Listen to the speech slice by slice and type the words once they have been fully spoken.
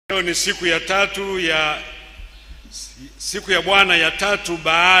Leo ni siku ya Bwana ya tatu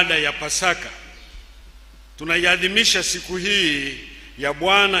baada ya Pasaka. Tunaiadhimisha siku hii ya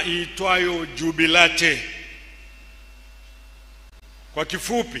Bwana iitwayo Jubilate, kwa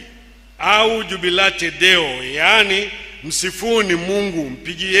kifupi, au Jubilate Deo, yani msifuni Mungu,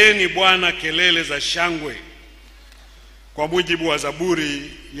 mpigieni Bwana kelele za shangwe, kwa mujibu wa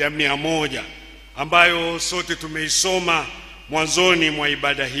Zaburi ya 100 ambayo sote tumeisoma mwanzoni mwa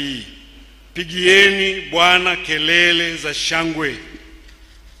ibada hii. Pigieni Bwana kelele za shangwe,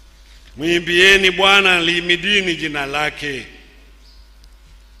 muimbieni Bwana, lihimidini jina lake.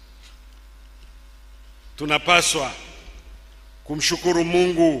 Tunapaswa kumshukuru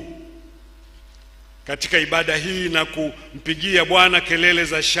Mungu katika ibada hii na kumpigia Bwana kelele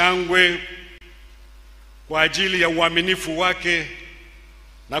za shangwe kwa ajili ya uaminifu wake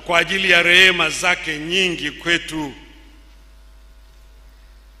na kwa ajili ya rehema zake nyingi kwetu.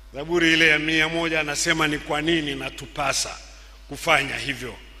 Zaburi ile ya 100 anasema ni kwa nini natupasa kufanya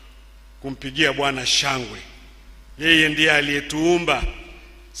hivyo, kumpigia Bwana shangwe. Yeye ndiye aliyetuumba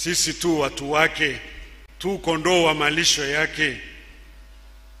sisi tu watu wake, tu kondoo wa malisho yake.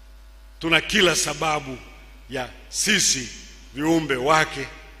 Tuna kila sababu ya sisi viumbe wake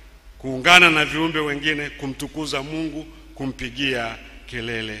kuungana na viumbe wengine kumtukuza Mungu, kumpigia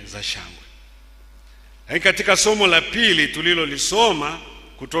kelele za shangwe. Katika somo la pili tulilolisoma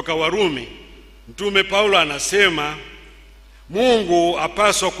kutoka Warumi, Mtume Paulo anasema Mungu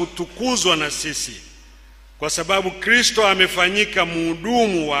apaswa kutukuzwa na sisi kwa sababu Kristo amefanyika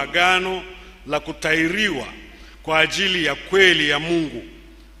mhudumu wa agano la kutahiriwa kwa ajili ya kweli ya Mungu,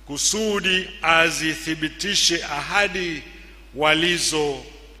 kusudi azithibitishe ahadi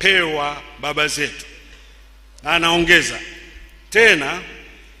walizopewa baba zetu. Na anaongeza tena,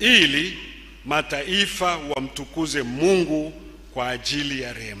 ili mataifa wamtukuze Mungu kwa ajili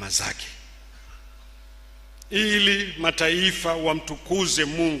ya rehema zake. Ili mataifa wamtukuze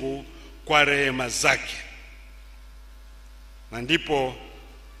Mungu kwa rehema zake. Na ndipo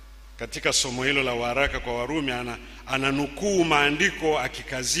katika somo hilo la waraka kwa Warumi ananukuu maandiko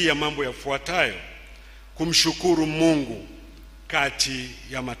akikazia mambo yafuatayo: kumshukuru Mungu kati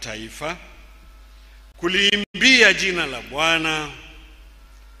ya mataifa, kuliimbia jina la Bwana,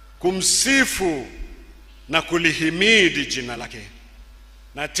 kumsifu na kulihimidi jina lake.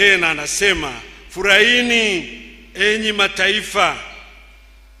 Na tena anasema, furahini enyi mataifa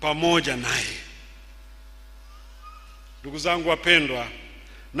pamoja naye. Ndugu zangu wapendwa,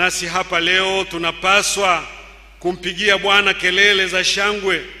 nasi hapa leo tunapaswa kumpigia Bwana kelele za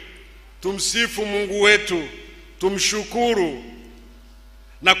shangwe, tumsifu Mungu wetu, tumshukuru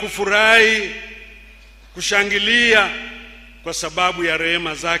na kufurahi, kushangilia kwa sababu ya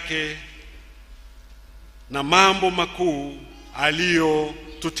rehema zake na mambo makuu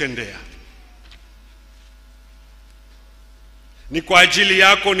aliyotutendea. Ni kwa ajili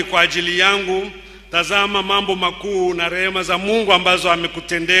yako, ni kwa ajili yangu. Tazama mambo makuu na rehema za Mungu ambazo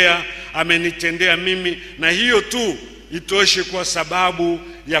amekutendea, amenitendea mimi, na hiyo tu itoshe kwa sababu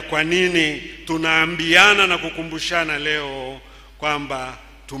ya kwa nini tunaambiana na kukumbushana leo kwamba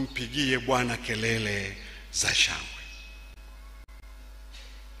tumpigie Bwana kelele za shangwe.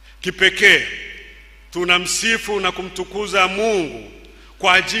 Kipekee tunamsifu na kumtukuza Mungu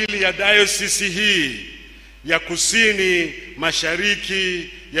kwa ajili ya dayosisi hii ya kusini mashariki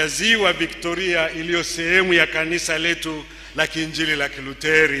ya Ziwa Victoria, iliyo sehemu ya kanisa letu la Kiinjili la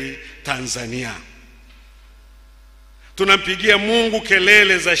Kiluteri Tanzania. Tunampigia Mungu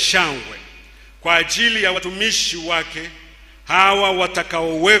kelele za shangwe kwa ajili ya watumishi wake hawa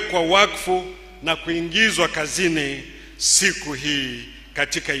watakaowekwa wakfu na kuingizwa kazini siku hii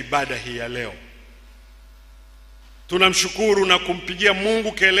katika ibada hii ya leo. Tunamshukuru na kumpigia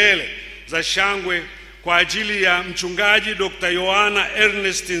Mungu kelele za shangwe kwa ajili ya mchungaji Dr. Yohana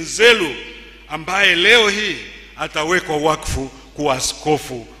Ernest Nzelu, ambaye leo hii atawekwa wakfu kuwa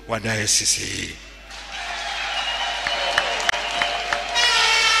askofu wa dayosisi hii.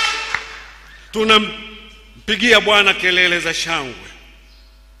 Tunampigia Bwana kelele za shangwe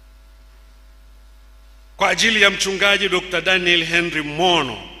kwa ajili ya mchungaji Dr. Daniel Henry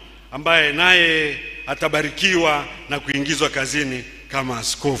Mono, ambaye naye atabarikiwa na kuingizwa kazini kama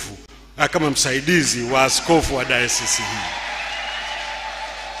askofu, kama msaidizi wa askofu wa dayosisi hii.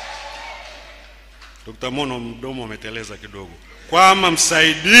 Dr. Mono mdomo umeteleza kidogo. Kama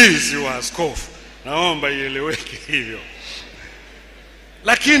msaidizi wa askofu, naomba ieleweke hivyo.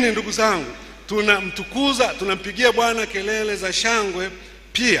 Lakini ndugu zangu, tunamtukuza, tunampigia Bwana kelele za shangwe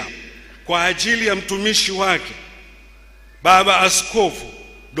pia kwa ajili ya mtumishi wake Baba Askofu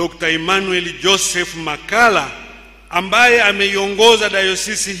Dr. Emmanuel Joseph Makala, ambaye ameiongoza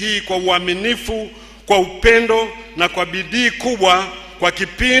dayosisi hii kwa uaminifu, kwa upendo na kwa bidii kubwa kwa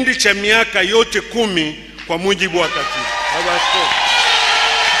kipindi cha miaka yote 10 kwa mujibu wa katiba. Baba Askofu,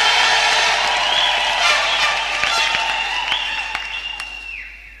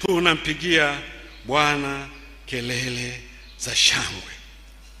 tunampigia Bwana kelele za shangwe.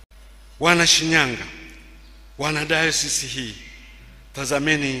 Wana Shinyanga, wana dayosisi hii,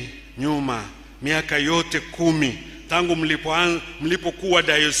 tazameni nyuma miaka yote 10 tangu mlipokuwa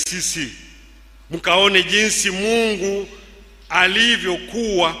dayosisi, mkaone jinsi Mungu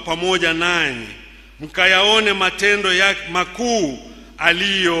alivyokuwa pamoja nanyi, mkayaone matendo yake makuu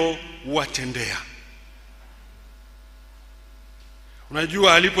aliyowatendea.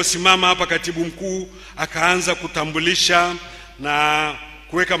 Unajua, aliposimama hapa katibu mkuu akaanza kutambulisha na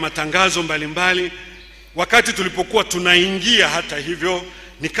kuweka matangazo mbalimbali, wakati tulipokuwa tunaingia, hata hivyo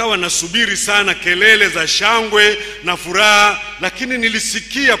nikawa nasubiri sana kelele za shangwe na furaha, lakini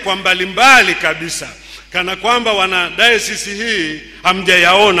nilisikia kwa mbalimbali kabisa kana kwamba wana dayosisi hii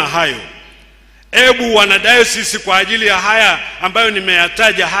hamjayaona hayo. Ebu wana dayosisi, kwa ajili ya haya ambayo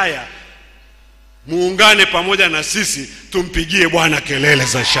nimeyataja haya, muungane pamoja na sisi tumpigie Bwana kelele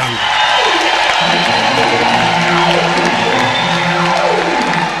za shangwe.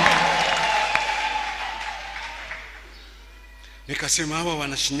 Nikasema hawa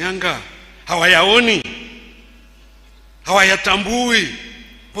wana Shinyanga hawayaoni, hawayatambui,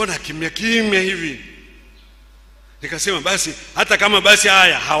 mbona kimya kimya hivi? Nikasema basi hata kama basi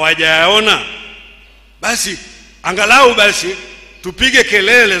haya hawajayaona, basi angalau basi tupige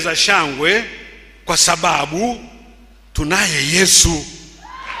kelele za shangwe, kwa sababu tunaye Yesu.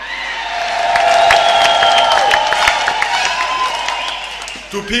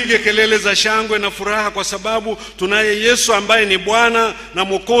 Tupige kelele za shangwe na furaha kwa sababu tunaye Yesu ambaye ni Bwana na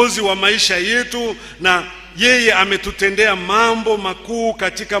Mwokozi wa maisha yetu, na yeye ametutendea mambo makuu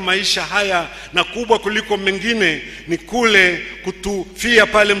katika maisha haya, na kubwa kuliko mengine ni kule kutufia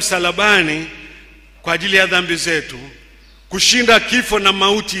pale msalabani kwa ajili ya dhambi zetu, kushinda kifo na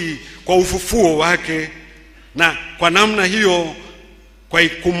mauti kwa ufufuo wake. Na kwa namna hiyo, kwa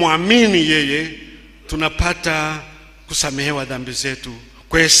kumwamini yeye, tunapata kusamehewa dhambi zetu,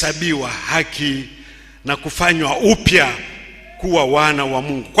 kuhesabiwa haki na kufanywa upya kuwa wana wa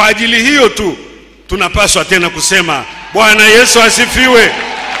Mungu. Kwa ajili hiyo tu tunapaswa tena kusema Bwana Yesu asifiwe.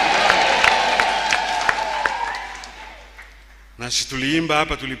 Na sisi tuliimba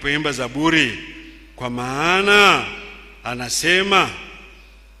hapa tulipoimba Zaburi, kwa maana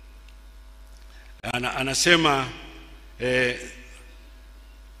anasema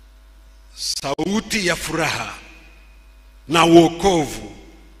sauti ya furaha na wokovu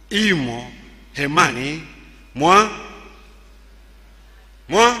imo hemani mwa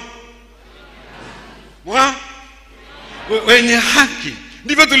wenye haki.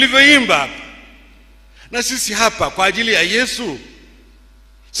 Ndivyo tulivyoimba hapa. Na sisi hapa kwa ajili ya Yesu,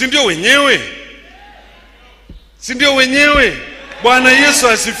 si ndio wenyewe? Si ndio wenyewe? Bwana Yesu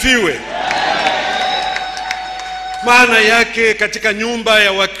asifiwe. Maana yake katika nyumba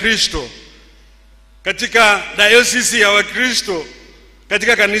ya Wakristo, katika dayosisi ya Wakristo,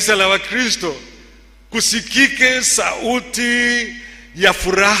 katika kanisa la Wakristo, kusikike sauti ya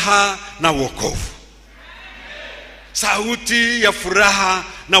furaha na wokovu. Sauti ya furaha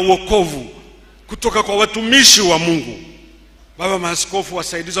na wokovu kutoka kwa watumishi wa Mungu, baba maaskofu,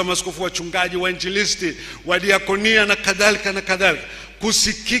 wasaidizi wa maaskofu, wachungaji, wainjilisti, wa diakonia na kadhalika na kadhalika.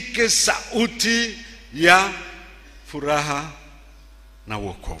 Kusikike sauti ya furaha na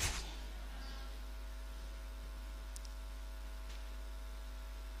wokovu.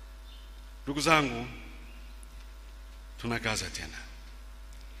 Ndugu zangu, tunakaza tena.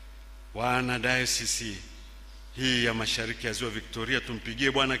 Wana dayosisi hii ya Mashariki ya Ziwa Victoria,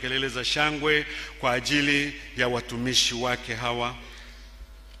 tumpigie Bwana kelele za shangwe kwa ajili ya watumishi wake hawa.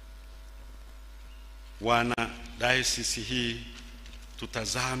 Wana dayosisi hii,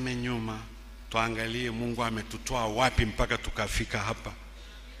 tutazame nyuma, tuangalie Mungu ametutoa wapi mpaka tukafika hapa.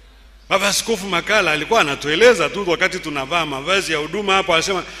 Baba Askofu Makala alikuwa anatueleza tu wakati tunavaa mavazi ya huduma hapa,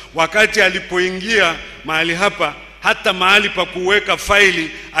 anasema wakati alipoingia mahali hapa, hata mahali pa kuweka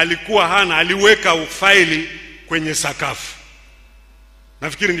faili alikuwa hana, aliweka faili kwenye sakafu.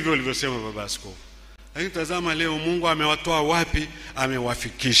 Nafikiri ndivyo alivyosema Baba Askofu. Lakini tazama leo Mungu amewatoa wapi,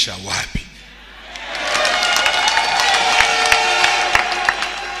 amewafikisha wapi.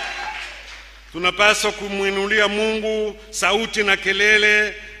 Tunapaswa kumwinulia Mungu sauti na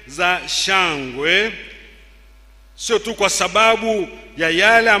kelele za shangwe, sio tu kwa sababu ya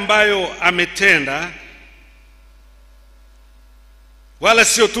yale ambayo ametenda, wala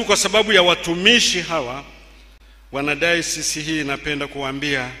sio tu kwa sababu ya watumishi hawa, wanadayosisi hii napenda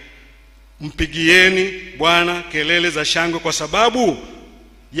kuambia, mpigieni Bwana kelele za shangwe kwa sababu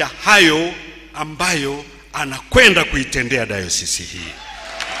ya hayo ambayo anakwenda kuitendea dayosisi hii.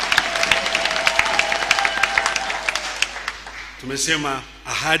 Tumesema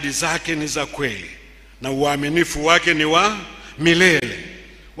ahadi zake ni za kweli na uaminifu wake ni wa milele.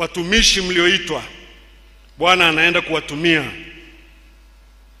 Watumishi mlioitwa, Bwana anaenda kuwatumia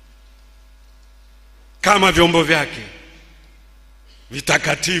kama vyombo vyake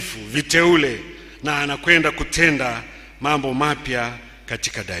vitakatifu, viteule, na anakwenda kutenda mambo mapya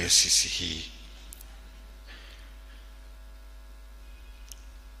katika dayosisi hii.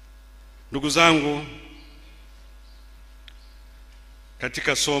 Ndugu zangu,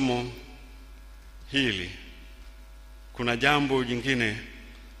 katika somo hili kuna jambo jingine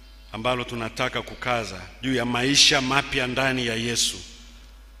ambalo tunataka kukaza juu ya maisha mapya ndani ya Yesu,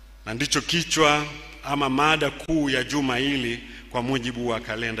 na ndicho kichwa ama mada kuu ya juma hili kwa mujibu wa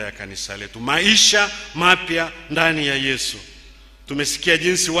kalenda ya kanisa letu. Maisha mapya ndani ya Yesu. Tumesikia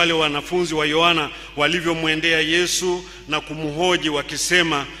jinsi wale wanafunzi wa Yohana walivyomwendea Yesu na kumhoji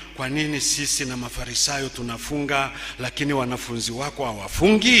wakisema, kwa nini sisi na Mafarisayo tunafunga lakini wanafunzi wako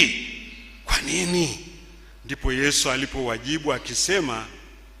hawafungi? Kwa nini? Ndipo Yesu alipowajibu akisema,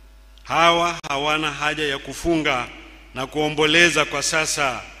 hawa hawana haja ya kufunga na kuomboleza kwa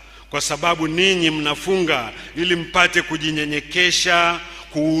sasa, kwa sababu ninyi mnafunga ili mpate kujinyenyekesha,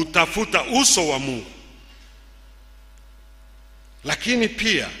 kutafuta uso wa Mungu. Lakini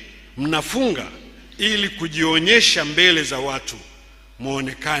pia mnafunga ili kujionyesha mbele za watu,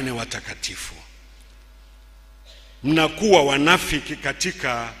 muonekane watakatifu. Mnakuwa wanafiki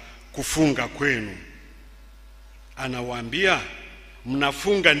katika kufunga kwenu. Anawaambia,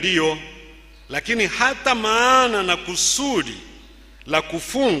 mnafunga ndiyo, lakini hata maana na kusudi la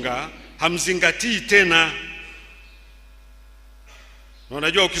kufunga hamzingatii tena.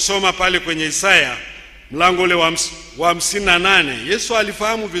 Unajua, ukisoma pale kwenye Isaya mlango ule wa 58, Yesu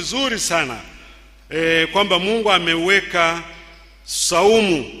alifahamu vizuri sana kwamba Mungu ameweka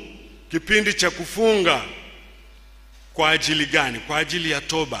saumu, kipindi cha kufunga, kwa ajili gani? Kwa ajili ya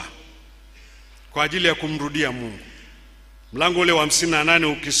toba, kwa ajili ya kumrudia Mungu. Mlango ule wa 58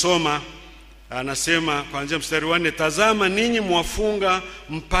 ukisoma, anasema kuanzia mstari wa 4, tazama ninyi mwafunga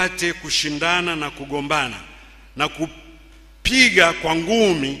mpate kushindana na kugombana na kupiga kwa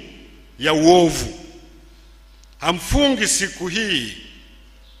ngumi ya uovu. Hamfungi siku hii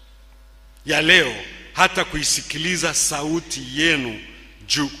ya leo hata kuisikiliza sauti yenu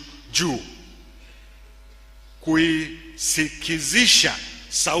juu. Kuisikizisha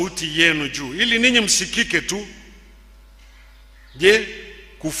sauti yenu juu, ili ninyi msikike tu. Je,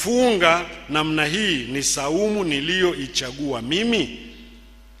 kufunga namna hii ni saumu niliyoichagua mimi?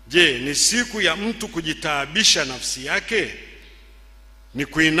 Je, ni siku ya mtu kujitaabisha nafsi yake? Ni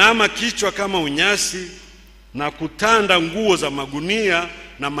kuinama kichwa kama unyasi na kutanda nguo za magunia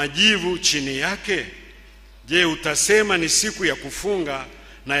na majivu chini yake? Je, utasema ni siku ya kufunga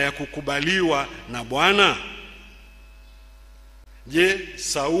na ya kukubaliwa na Bwana? Je,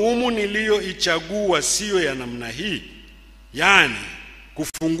 saumu niliyoichagua siyo ya namna hii? Yaani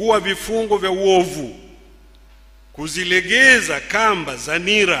kufungua vifungo vya uovu, kuzilegeza kamba za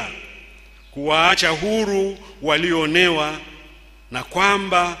nira, kuwaacha huru walionewa, na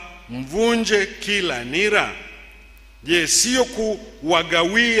kwamba mvunje kila nira? Je, sio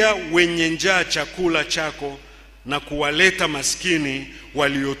kuwagawia wenye njaa chakula chako na kuwaleta maskini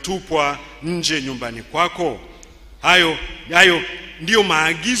waliotupwa nje nyumbani kwako? Hayo ndiyo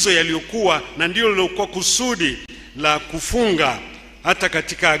maagizo yaliyokuwa na ndiyo lilokuwa kusudi la kufunga hata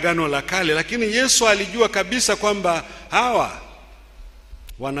katika Agano la Kale. Lakini Yesu alijua kabisa kwamba hawa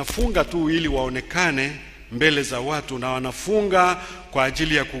wanafunga tu ili waonekane mbele za watu, na wanafunga kwa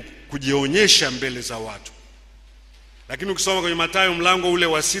ajili ya kujionyesha mbele za watu. Lakini ukisoma kwenye Mathayo mlango ule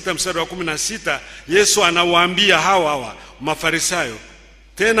wa 6 mstari wa 16, Yesu anawaambia hawa Mafarisayo,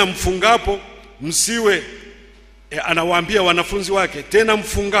 tena mfungapo msiwe, anawaambia wanafunzi wake, tena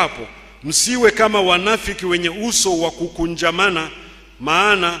mfungapo msiwe kama wanafiki wenye uso wa kukunjamana,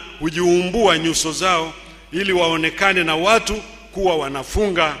 maana hujiumbua nyuso zao ili waonekane na watu kuwa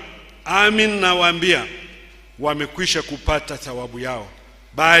wanafunga. Amin nawaambia, wamekwisha kupata thawabu yao.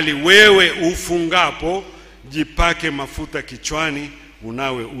 Bali wewe ufungapo, jipake mafuta kichwani,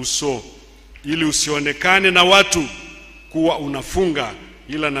 unawe uso, ili usionekane na watu kuwa unafunga,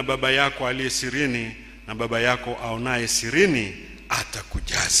 ila na Baba yako aliye sirini, na Baba yako aonaye sirini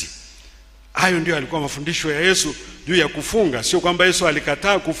atakujazi. Hayo ndio alikuwa mafundisho ya Yesu juu ya kufunga. Sio kwamba Yesu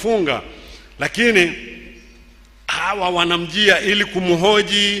alikataa kufunga, lakini hawa wanamjia ili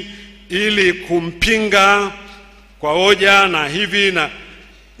kumhoji, ili kumpinga, kwa hoja na hivi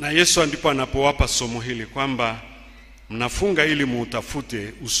na Yesu ndipo anapowapa somo hili kwamba mnafunga ili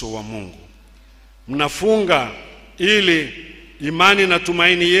muutafute uso wa Mungu. Mnafunga ili imani na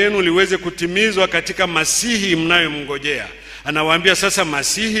tumaini yenu liweze kutimizwa katika Masihi mnayemngojea. Anawaambia sasa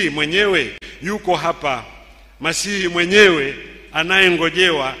Masihi mwenyewe yuko hapa. Masihi mwenyewe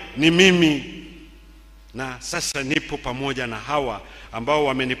anayengojewa ni mimi. Na sasa nipo pamoja na hawa ambao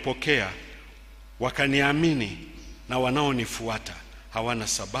wamenipokea, wakaniamini, na wanaonifuata hawana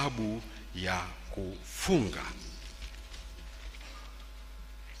sababu ya kufunga.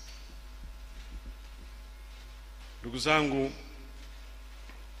 Ndugu zangu,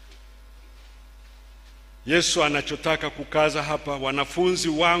 Yesu anachotaka kukaza hapa, wanafunzi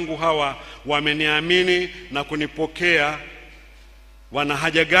wangu hawa wameniamini na kunipokea, wana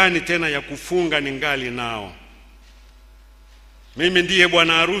haja gani tena ya kufunga ningali nao? Mimi ndiye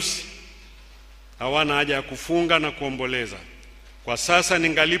bwana harusi. Hawana haja ya kufunga na kuomboleza. Kwa sasa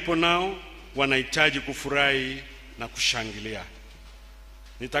ningalipo nao, wanahitaji kufurahi na kushangilia.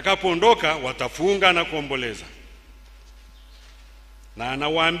 Nitakapoondoka watafunga na kuomboleza. Na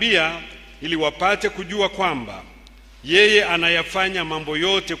anawaambia ili wapate kujua kwamba yeye anayafanya mambo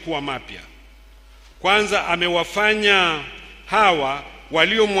yote kuwa mapya. Kwanza amewafanya hawa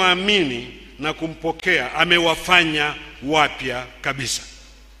waliomwamini na kumpokea, amewafanya wapya kabisa.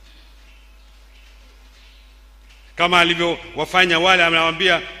 Kama alivyowafanya wale,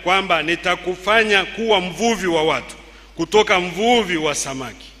 anawaambia kwamba nitakufanya kuwa mvuvi wa watu, kutoka mvuvi wa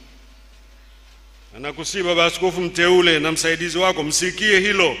samaki. Anakusihi baba askofu mteule na msaidizi wako, msikie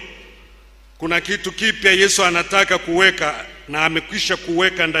hilo. Kuna kitu kipya Yesu anataka kuweka na amekwisha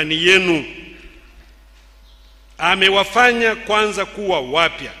kuweka ndani yenu. Amewafanya kwanza kuwa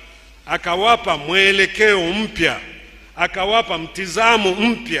wapya, akawapa mwelekeo mpya, akawapa mtizamo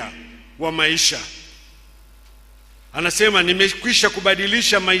mpya wa maisha. Anasema nimekwisha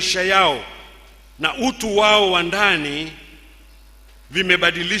kubadilisha maisha yao, na utu wao wa ndani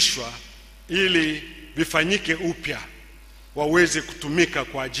vimebadilishwa ili vifanyike upya, waweze kutumika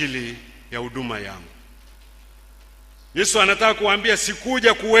kwa ajili ya huduma yangu. Yesu anataka kuambia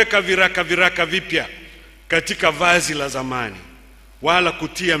sikuja kuweka viraka vipya katika vazi la zamani, wala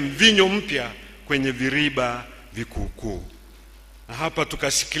kutia mvinyo mpya kwenye viriba vikuukuu. Na hapa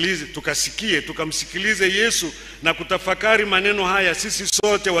tukamsikilize Yesu na kutafakari maneno haya sisi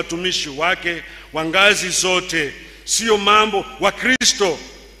sote watumishi wake wa ngazi zote. Sio mambo wa Kristo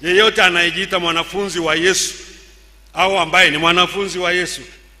yeyote anayejiita mwanafunzi wa Yesu au ambaye ni mwanafunzi wa Yesu.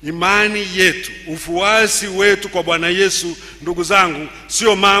 Imani yetu, ufuasi wetu kwa Bwana Yesu, ndugu zangu,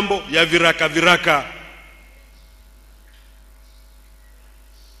 sio mambo ya viraka.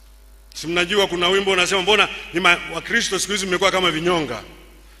 Si mnajua kuna wimbo unasema mbona wa Kristo siku hizi mmekuwa kama vinyonga,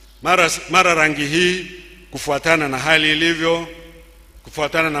 mara rangi hii, kufuatana na hali ilivyo,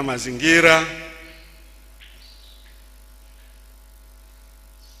 kufuatana na mazingira.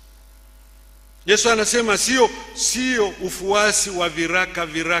 Yesu anasema sio ufuasi wa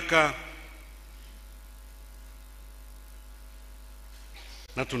viraka.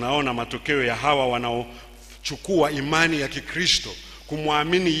 Na tunaona matokeo ya hawa wanaochukua imani ya Kikristo,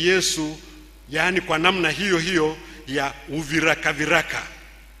 kumwamini Yesu, yani kwa namna hiyo ya uviraka.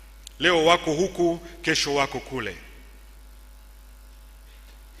 Leo wako huku, kesho wako kule.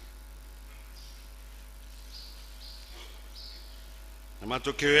 Na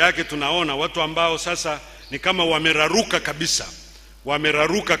matokeo yake tunaona watu ambao sasa ni kama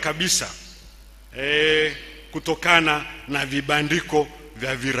wameraruka kabisa kutokana na vibandiko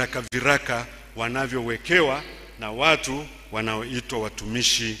vya viraka wanavyowekewa na watu wanaoitwa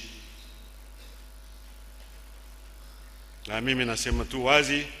watumishi. Na mimi nasema tu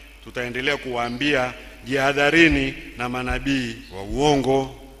wazi, tutaendelea kuwaambia jihadharini na manabii wa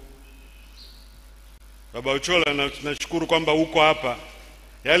uongo. Baba Uchola, tunashukuru kwamba uko hapa.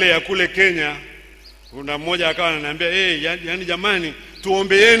 Yale ya kule Kenya, kuna mmoja akawa ananiambia yani jamani,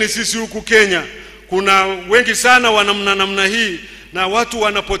 tuombeeni sisi huku Kenya. Kuna wengi sana wanamna hii na watu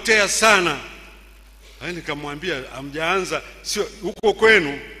wanapotea sana. Nikamwambia hamjaanza, sio huko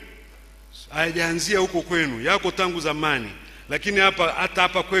kwenu, haijaanzia huko kwenu, yako tangu zamani. Lakini hata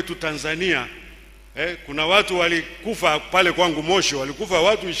hapa kwetu Tanzania, kuna watu walikufa pale kwangu Moshi, walikufa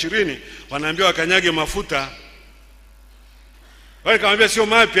watu 20, wanaambiwa wakanyage mafuta. Wale kaambia sio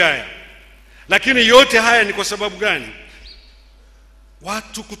mapya haya. Lakini yote haya ni kwa sababu gani?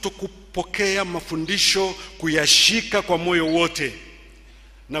 Watu kutokupokea mafundisho, kuyashika kwa moyo wote,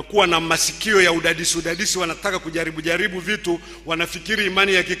 na kuwa na masikio ya udadisi, wanataka kujaribu vitu, wanafikiri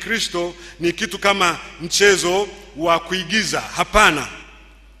imani ya Kikristo ni kitu kama mchezo wa kuigiza. Hapana.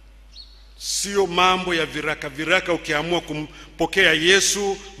 Sio mambo ya viraka viraka. Ukiamua kumpokea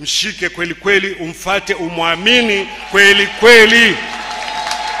Yesu, mshike kweli kweli, umfate, umwamini kweli kweli.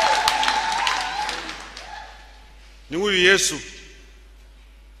 Ni huyu Yesu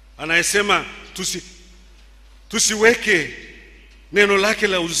anayesema tusiweke neno lake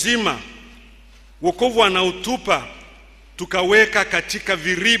la uzima, wokovu anautupa, tukaweka katika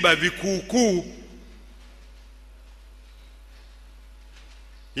viriba vikuukuu.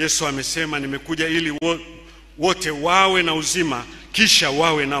 Yesu amesema, nimekuja ili wote wawe na uzima, kisha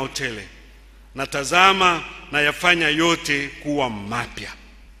wawe nao tele. Na tazama, na yafanya yote kuwa mapya.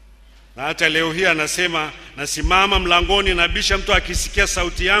 Na hata leo hii anasema, nasimama mlangoni nabisha, mtu akisikia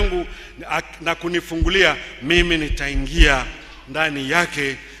sauti yangu na kunifungulia, mimi nitaingia ndani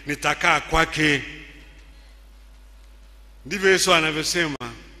yake, nitakaa kwake. Ndivyo Yesu anavyosema.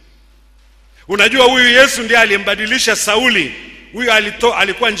 Unajua, huyu Yesu ndiye aliyembadilisha Sauli. Huyu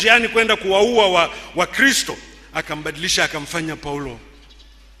alikuwa njiani kwenda kuwaua wa Kristo, akambadilisha akamfanya Paulo.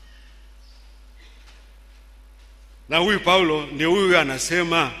 Na huyu Paulo ndio huyu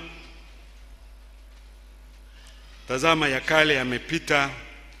anasema, tazama ya kale yamepita.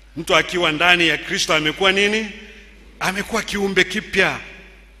 Mtu akiwa ndani ya Kristo amekuwa nini? Amekuwa kiumbe kipya.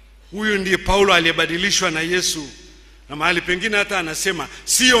 Huyu ndiye Paulo aliyebadilishwa na Yesu. Na mahali pengine hata anasema,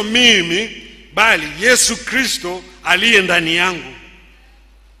 sio mimi bali Yesu Kristo aliye ndani yangu.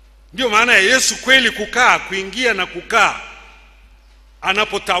 Ndio maana ya Yesu kweli kukaa, kuingia na kukaa.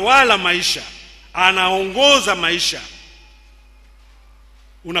 Anapotawala maisha, anaongoza maisha,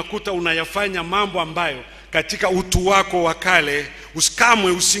 unakuta unayafanya mambo ambayo katika utu wako wa kale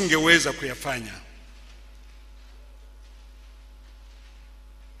usikamwe usingeweza kuyafanya.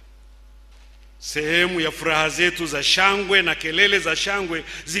 Sehemu ya furaha zetu za shangwe na kelele za shangwe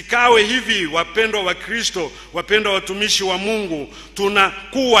zikawe hivi, wapendwa wa Kristo, wapendwa watumishi wa Mungu.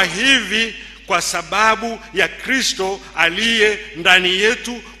 Tunakuwa hivi kwa sababu ya Kristo aliye ndani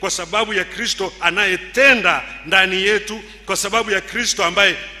yetu, kwa sababu ya Kristo anayetenda ndani yetu, kwa sababu ya Kristo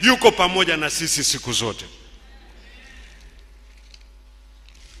ambaye yuko pamoja na sisi siku zote.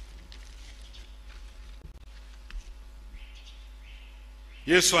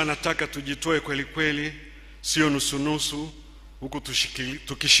 Yesu anataka tujitoe kweli kweli, sio nusu huku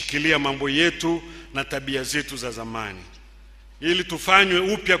tukishikilia mambo yetu na tabia zetu za zamani. Ili tufanywe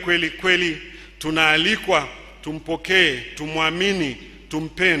upya kweli kweli, tunaalikwa tumpokee, tumwamini,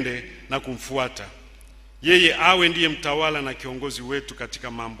 tumpende na kumfuata. Yeye awe ndiye mtawala na kiongozi wetu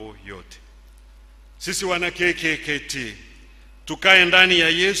katika mambo yote. Sisi wana KKKT tukae ndani ya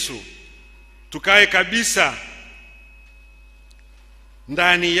Yesu, tukae kabisa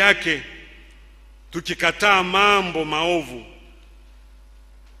ndani yake, tukikataa mambo maovu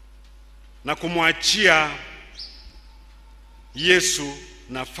na kumwachia Yesu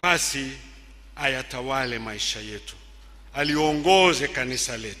nafasi ayatawale maisha yetu, aliongoze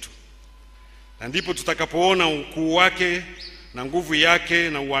kanisa letu. Na ndipo tutakapoona ukuu wake na nguvu yake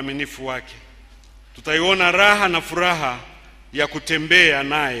na uaminifu wake. Tutaiona raha na furaha ya kutembea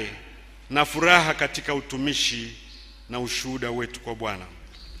naye, na furaha katika utumishi na ushuhuda wetu kwa Bwana.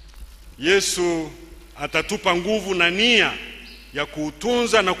 Yesu atatupa nguvu na nia ya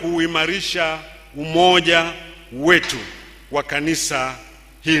kuutunza na kuuimarisha umoja wetu wa kanisa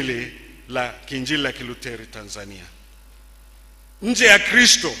hili la Kiinjili la Kiluteri Tanzania. Nje ya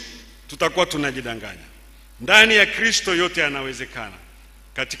Kristo tutakuwa tunajidanganya. Ndani ya Kristo yote yanawezekana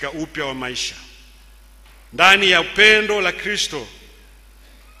katika upya wa maisha. Ndani ya upendo la Kristo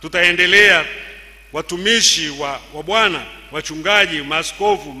tutaendelea, watumishi wa Bwana, wachungaji,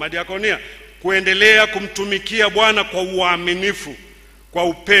 maaskofu, madiakonia, kuendelea kumtumikia Bwana kwa uaminifu, kwa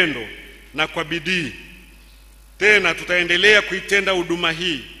upendo na kwa bidii. Tena tutaendelea kuitenda huduma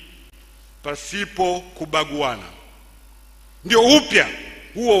hii pasipo kubaguana. Ndio upya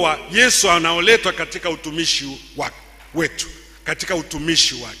huo wa Yesu anaoletwa katika utumishi wetu, katika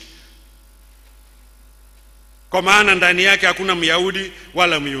utumishi wake. Kwa maana ndani yake hakuna Myahudi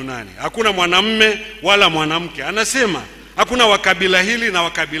wala Myunani, hakuna mwanamume wala mwanamke. Anasema hakuna wakabila hili na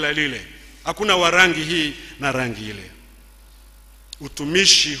wakabila lile, hakuna warangi hii na rangi ile.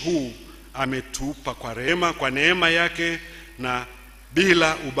 Utumishi huu ametupa kwa rehema, kwa neema yake na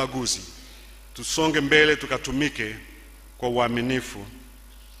bila ubaguzi. Tusonge mbele tukatumike kwa uaminifu,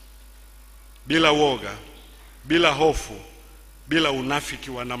 bila woga, bila hofu, bila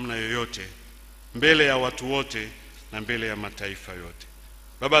unafiki wa namna yoyote, mbele ya watu wote na mbele ya mataifa yote.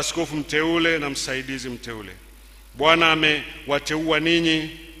 Baba Askofu mteule na msaidizi mteule, Bwana amewateua ninyi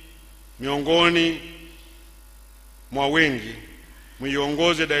miongoni mwa wengi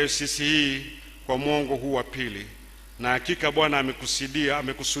muiongoze dayosisi hii kwa mwongo huu wa pili, na hakika Bwana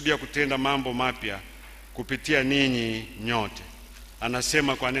amekusudia kutenda mambo mapya kupitia ninyi nyote.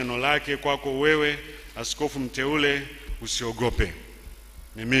 Anasema kwa neno lake kwako wewe askofu mteule, usiogope,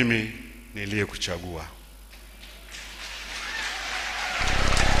 ni mimi niliyekuchagua.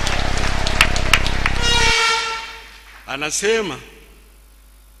 Anasema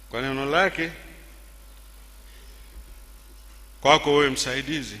kwa neno lake kwako wewe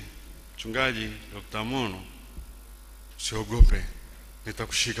msaidizi mchungaji Dr. Mono, usiogope,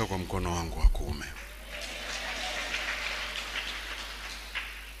 nitakushika kwa mkono wangu wa kuume.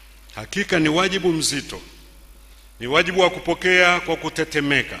 Hakika ni wajibu mzito, ni wajibu wa kupokea kwa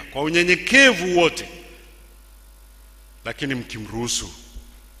kutetemeka, kwa unyenyekevu wote, lakini mkimruhusu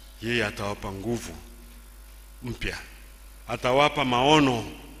yeye atawapa nguvu mpya, atawapa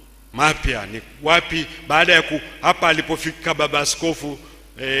maono mapya. Ni wapi baada ya hapa alipofika baba askofu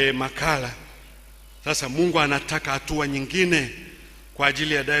Makala, sasa Mungu anataka hatua nyingine kwa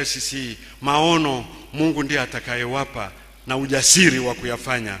ajili ya diocese. Maono Mungu ndiye atakayewapa, na ujasiri wa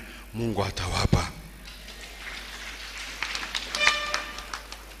kuyafanya Mungu atawapa.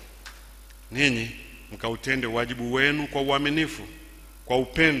 Ninyi mkautende wajibu wenu kwa uaminifu, kwa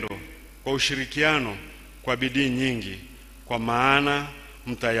upendo, kwa ushirikiano, kwa bidii nyingi, kwa maana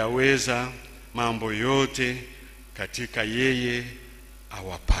mtayaweza mambo yote katika yeye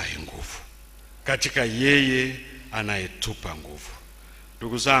awapaye nguvu, katika yeye anayetupa nguvu.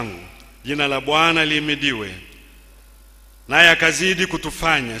 Ndugu zangu, jina la Bwana lihimidiwe, naye akazidi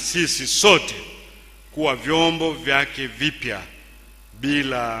kutufanya sisi sote kuwa vyombo vyake vipya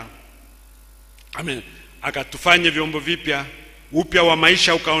akatufanye vyombo vipya, upya wa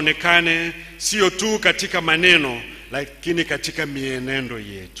maisha ukaonekane, sio tu katika maneno lakini katika mienendo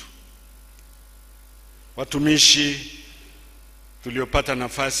yetu. Watumishi tuliopata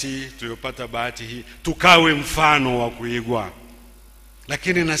nafasi, tuliopata bahati hii, tukawe mfano wa kuigwa.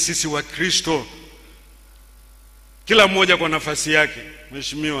 Lakini na sisi wa Kristo, kila mmoja kwa nafasi yake,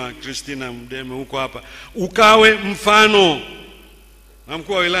 Mheshimiwa Christina Mdeme huko hapa, ukawe mfano. Na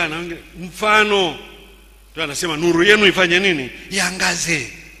mkuu wa wilaya na mfano. Ndio anasema nuru yenu ifanye nini?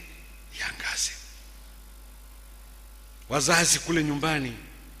 Iangaze. Iangaze. Wazazi kule nyumbani,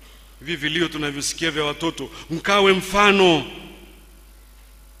 hivi vilio tunavyosikia vya watoto, mkawe mfano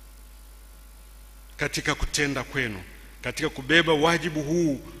katika kutenda kwenu, katika kubeba wajibu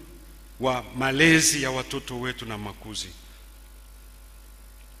huu wa malezi ya watoto wetu na makuzi.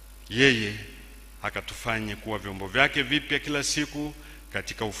 Yeye akatufanye kuwa vyombo vyake vipya kila siku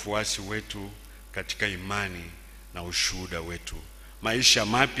katika ufuasi wetu, katika imani na ushuhuda wetu. Maisha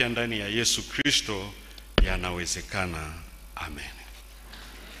mapya ndani ya Yesu Kristo yanawezekana. Amen.